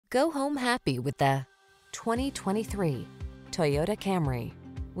Go home happy with the 2023 Toyota Camry.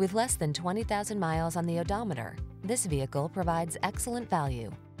 With less than 20,000 miles on the odometer, this vehicle provides excellent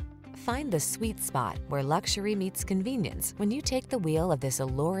value. Find the sweet spot where luxury meets convenience when you take the wheel of this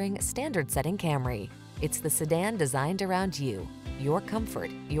alluring, standard-setting Camry. It's the sedan designed around you, your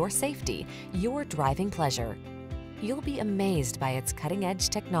comfort, your safety, your driving pleasure. You'll be amazed by its cutting-edge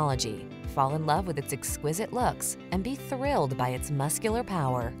technology, fall in love with its exquisite looks, and be thrilled by its muscular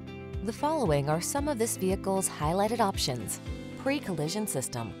power. The following are some of this vehicle's highlighted options: pre-collision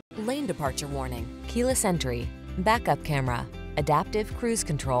system, lane departure warning, keyless entry, backup camera, adaptive cruise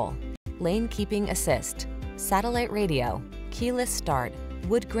control, lane keeping assist, satellite radio, keyless start,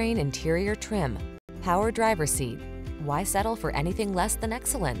 wood grain interior trim, power driver seat. Why settle for anything less than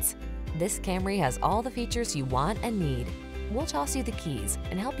excellence? This Camry has all the features you want and need. We'll toss you the keys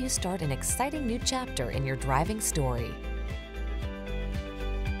and help you start an exciting new chapter in your driving story.